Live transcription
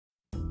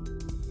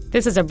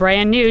This is a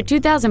brand new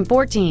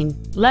 2014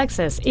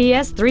 Lexus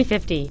ES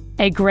 350,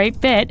 a great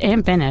fit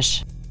and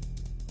finish.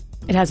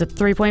 It has a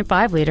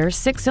 3.5-liter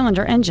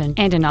 6-cylinder engine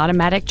and an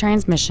automatic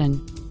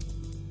transmission.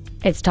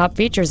 Its top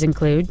features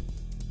include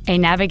a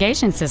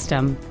navigation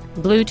system,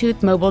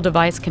 Bluetooth mobile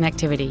device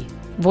connectivity,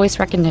 voice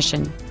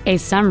recognition, a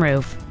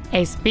sunroof,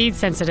 a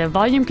speed-sensitive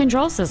volume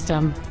control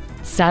system,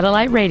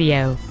 satellite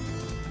radio,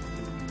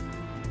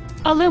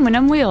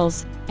 aluminum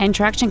wheels, and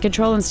traction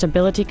control and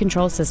stability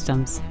control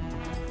systems.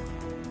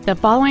 The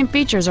following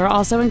features are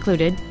also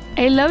included: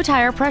 a low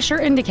tire pressure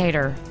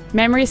indicator,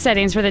 memory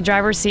settings for the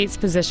driver's seat's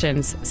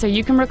positions so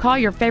you can recall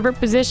your favorite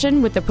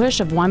position with the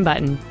push of one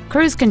button,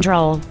 cruise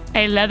control,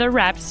 a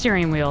leather-wrapped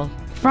steering wheel,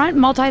 front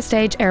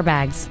multi-stage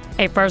airbags,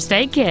 a first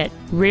aid kit,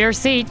 rear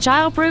seat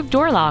child-proof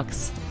door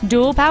locks,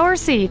 dual power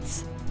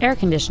seats, air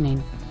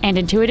conditioning, and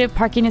intuitive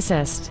parking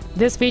assist.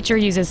 This feature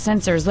uses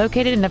sensors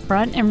located in the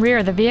front and rear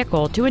of the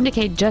vehicle to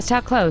indicate just how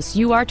close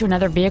you are to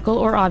another vehicle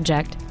or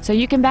object, so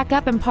you can back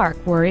up and park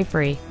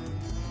worry-free.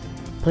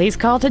 Please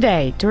call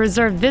today to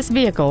reserve this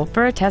vehicle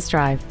for a test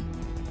drive.